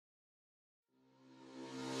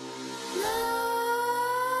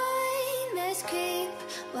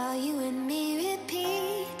while you and me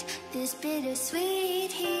repeat. This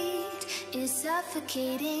bittersweet heat is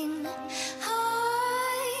suffocating.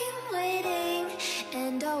 I'm waiting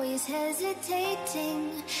and always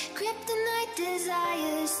hesitating. Kryptonite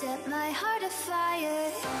desires set my heart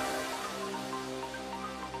afire.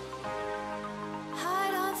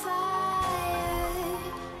 Heart on fire.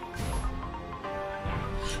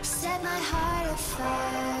 Set my heart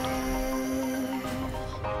afire.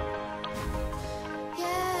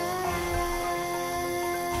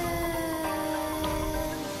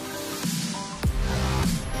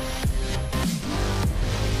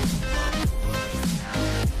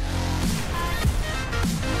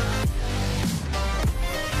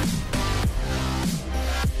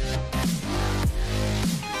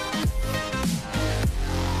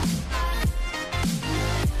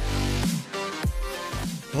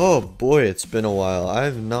 Oh boy, it's been a while. I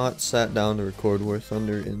have not sat down to record War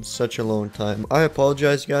Thunder in such a long time. I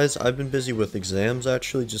apologize, guys. I've been busy with exams,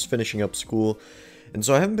 actually, just finishing up school. And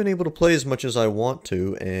so I haven't been able to play as much as I want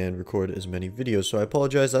to and record as many videos. So I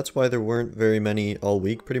apologize. That's why there weren't very many all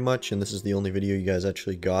week, pretty much. And this is the only video you guys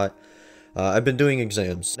actually got. I've been doing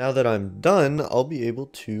exams. Now that I'm done, I'll be able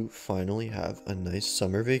to finally have a nice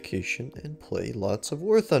summer vacation and play lots of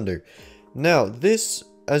War Thunder. Now, this,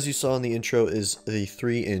 as you saw in the intro, is the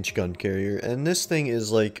 3-inch gun carrier, and this thing is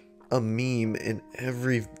like a meme in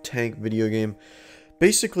every tank video game.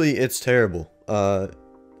 Basically, it's terrible. I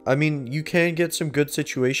mean, you can get some good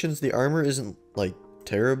situations. The armor isn't like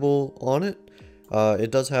terrible on it.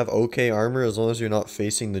 It does have okay armor as long as you're not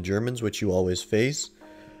facing the Germans, which you always face.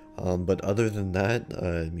 But other than that,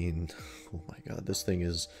 I mean, oh my god, this thing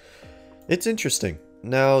is, it's interesting.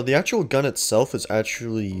 Now, the actual gun itself is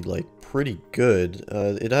actually, like, pretty good.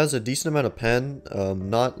 It has a decent amount of pen,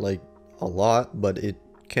 not, like, a lot, but it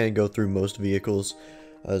can go through most vehicles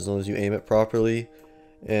as long as you aim it properly.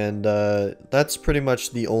 And that's pretty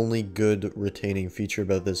much the only good retaining feature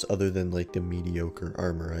about this other than, like, the mediocre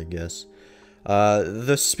armor, I guess.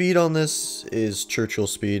 The speed on this is Churchill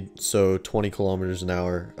speed, so 20 kilometers an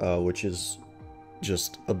hour, which is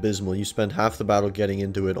just abysmal. You spend half the battle getting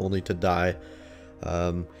into it only to die.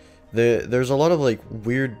 There's a lot of like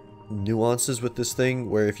weird nuances with this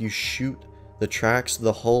thing where if you shoot the tracks,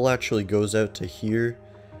 the hull actually goes out to here,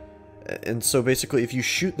 and so basically if you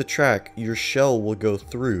shoot the track, your shell will go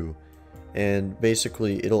through, and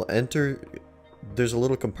basically it'll enter, there's a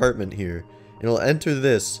little compartment here, it'll enter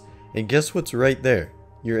this, and guess what's right there?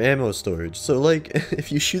 Your ammo storage. So like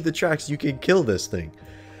if you shoot the tracks, you can kill this thing,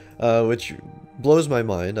 which blows my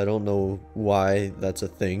mind. I don't know why that's a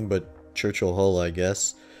thing, but Churchill hull, I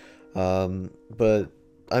guess. But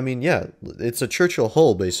I mean, yeah, it's a Churchill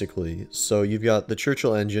hull basically. So you've got the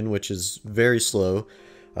Churchill engine, which is very slow.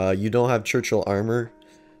 You don't have Churchill armor,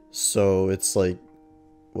 so it's like,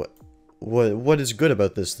 what is good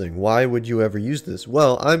about this thing? Why would you ever use this?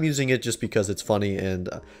 Well, I'm using it just because it's funny, and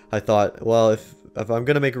I thought, well, if I'm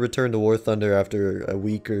gonna make a return to War Thunder after a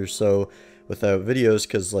week or so without videos,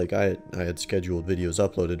 because like I had scheduled videos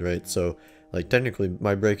uploaded, right? So like technically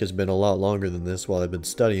my break has been a lot longer than this while I've been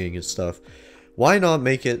studying and stuff. Why not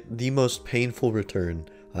make it the most painful return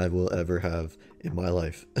I will ever have in my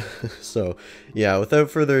life? So yeah,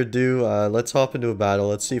 without further ado, let's hop into a battle.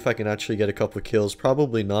 Let's see if I can actually get a couple of kills.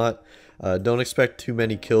 Probably not. Don't expect too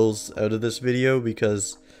many kills out of this video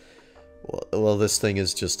because, well, this thing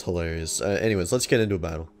is just hilarious. Anyways, let's get into a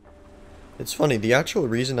battle. It's funny, the actual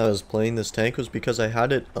reason I was playing this tank was because I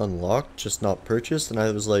had it unlocked, just not purchased, and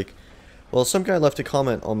I was like, well, some guy left a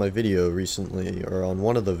comment on my video recently, or on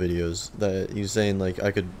one of the videos, that he was saying, like, I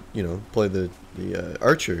could, you know, play the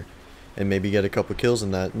Archer, and maybe get a couple kills in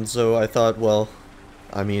that, and so I thought, well,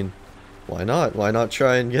 I mean, why not? Why not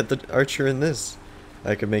try and get the Archer in this?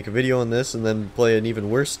 I could make a video on this, and then play an even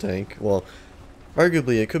worse tank. Well,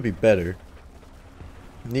 arguably, it could be better.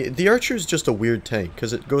 The Archer is just a weird tank,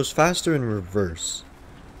 because it goes faster in reverse.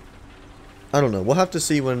 I don't know. We'll have to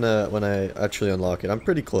see when I actually unlock it. I'm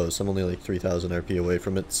pretty close. I'm only like 3,000 RP away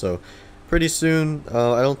from it, so pretty soon.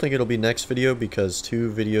 I don't think it'll be next video, because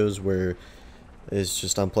 2 videos where it's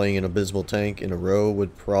just I'm playing an abysmal tank in a row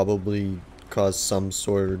would probably cause some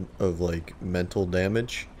sort of like mental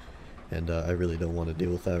damage, and I really don't want to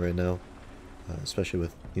deal with that right now, especially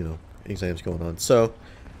with, you know, exams going on. So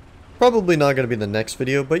probably not going to be the next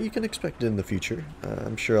video, but you can expect it in the future.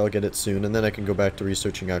 I'm sure I'll get it soon, and then I can go back to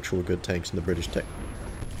researching actual good tanks in the British tech.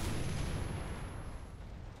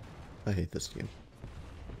 I hate this game.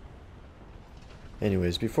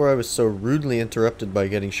 Anyways, before I was so rudely interrupted by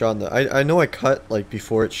getting shot in the... I know I cut, like,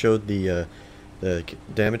 before it showed the the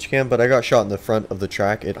damage cam, but I got shot in the front of the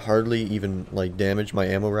track. It hardly even like damaged my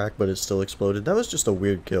ammo rack, but it still exploded. That was just a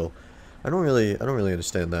weird kill. I don't really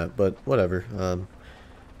understand that, but whatever.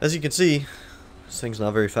 As you can see, this thing's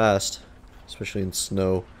not very fast, especially in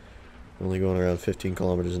snow. Only going around 15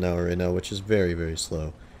 kilometers an hour right now, which is very, very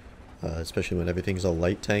slow. Especially when everything's a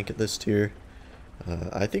light tank at this tier.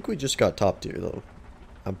 I think we just got top tier though.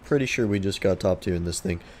 I'm pretty sure we just got top tier in this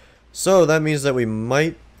thing. So that means that we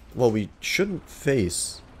might, well, we shouldn't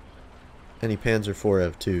face any Panzer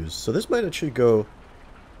IV F2s. So this might actually go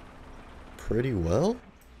pretty well.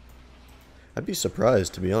 I'd be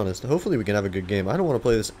surprised, to be honest. Hopefully we can have a good game. I don't want to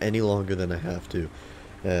play this any longer than I have to.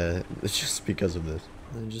 It's just because of this.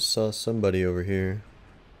 I just saw somebody over here.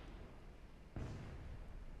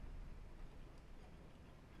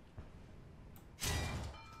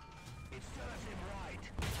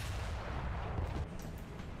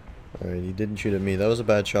 Alright, he didn't shoot at me. That was a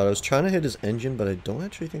bad shot. I was trying to hit his engine, but I don't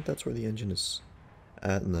actually think that's where the engine is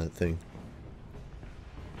at in that thing.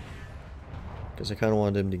 Because I kind of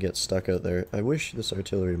wanted him to get stuck out there. I wish this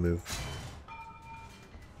artillery moved.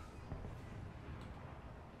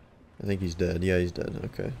 I think he's dead. Yeah, he's dead.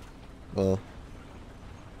 Okay. Well,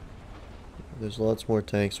 there's lots more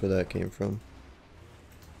tanks where that came from.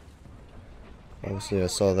 Obviously, I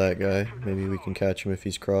saw that guy. Maybe we can catch him if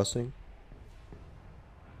he's crossing.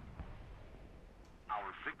 Our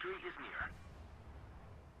victory is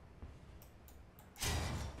near.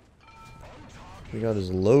 We got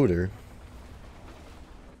his loader.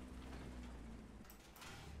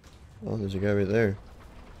 Oh, there's a guy right there.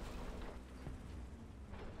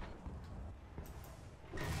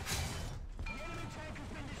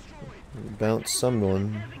 Bounce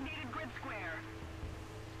someone.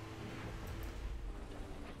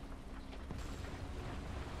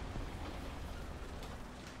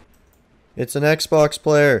 It's an Xbox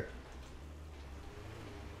player.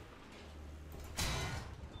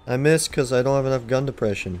 I missed because I don't have enough gun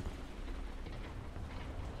depression.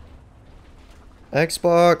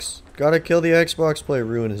 Xbox! Gotta kill the Xbox player.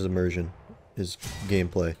 Ruin his immersion. His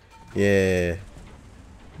gameplay. Yeah.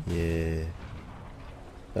 Yeah.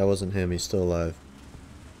 That wasn't him. He's still alive.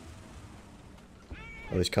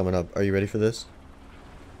 Oh, he's coming up. Are you ready for this?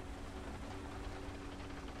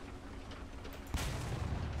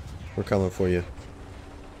 We're coming for you.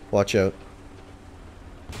 Watch out.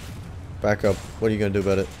 Back up. What are you gonna do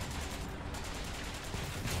about it?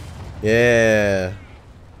 Yeah.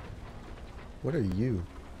 What are you?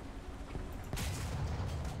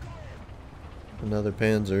 Another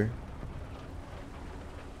Panzer.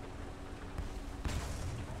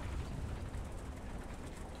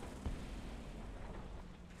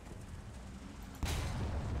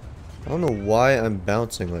 I don't know why I'm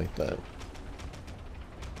bouncing like that.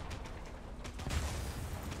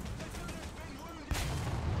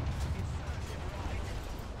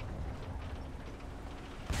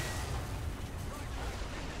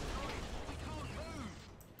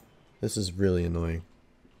 This is really annoying.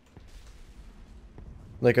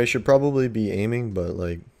 Like, I should probably be aiming, but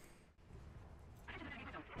like...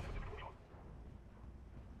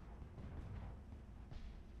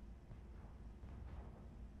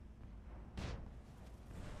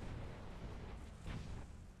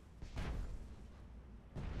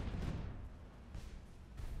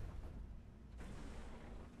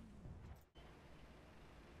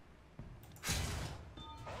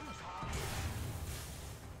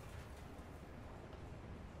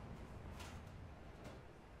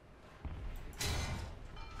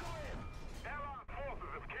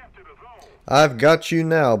 I've got you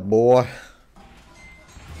now, boy.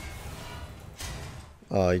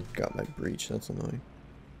 Oh, he got my breach. That's annoying.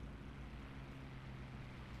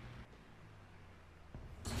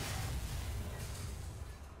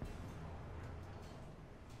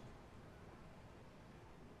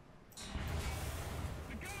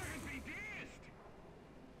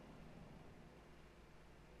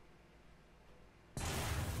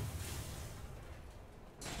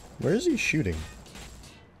 Where is he shooting?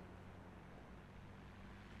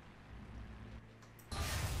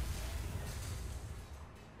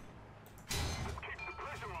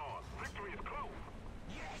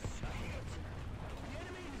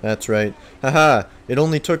 That's right. Haha! It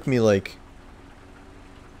only took me like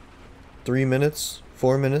 3 minutes,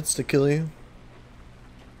 4 minutes to kill you.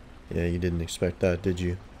 Yeah, you didn't expect that, did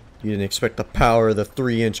you? You didn't expect the power of the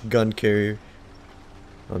 3-inch gun carrier.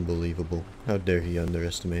 Unbelievable. How dare he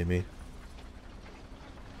underestimate me.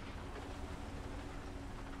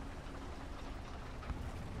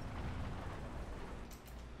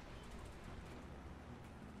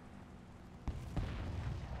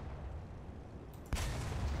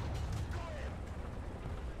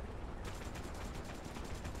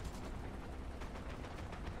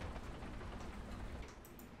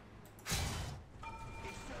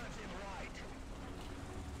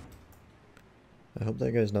 I hope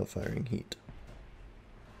that guy's not firing heat.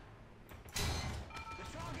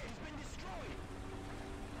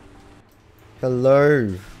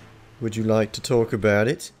 Hello. Would you like to talk about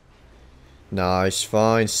it? Nice,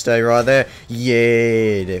 fine. Stay right there.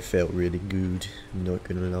 Yeah, that felt really good. I'm not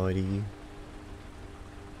gonna lie to you.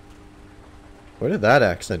 Where did that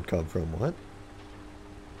accent come from? What?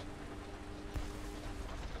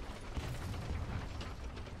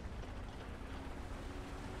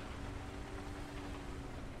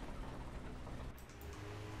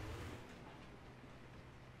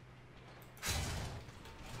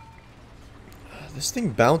 This thing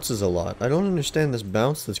bounces a lot. I don't understand this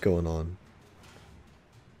bounce that's going on.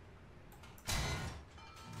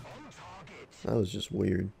 That was just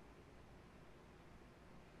weird.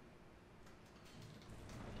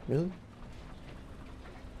 Really?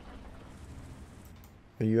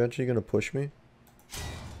 Are you actually gonna push me?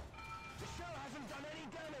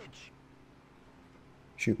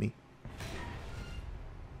 Shoot me.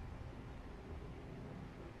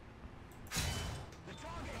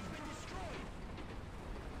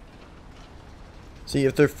 See,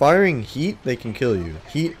 if they're firing heat, they can kill you.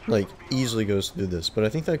 Heat, like, easily goes through this, but I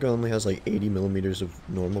think that guy only has, like, 80 millimeters of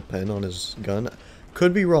normal pen on his gun.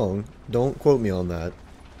 Could be wrong. Don't quote me on that.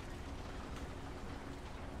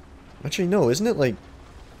 Actually, no, isn't it, like,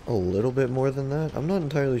 a little bit more than that? I'm not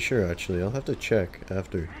entirely sure, actually. I'll have to check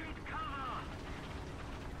after.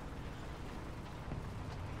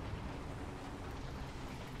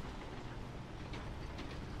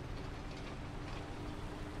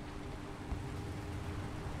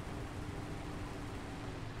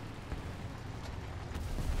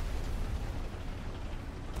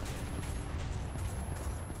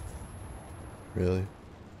 Really?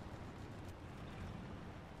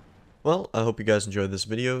 Well, I hope you guys enjoyed this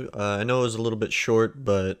video. I know it was a little bit short,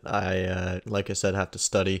 but I, like I said, have to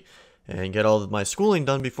study and get all of my schooling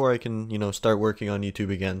done before I can, you know, start working on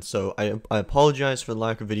YouTube again. So I apologize for the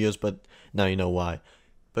lack of videos, but now you know why.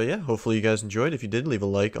 But yeah, hopefully you guys enjoyed. If you did, leave a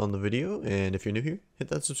like on the video, and if you're new here, hit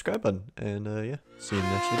that subscribe button. And yeah, see you in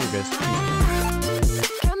the next video, guys.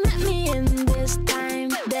 Peace. Come at me in this time.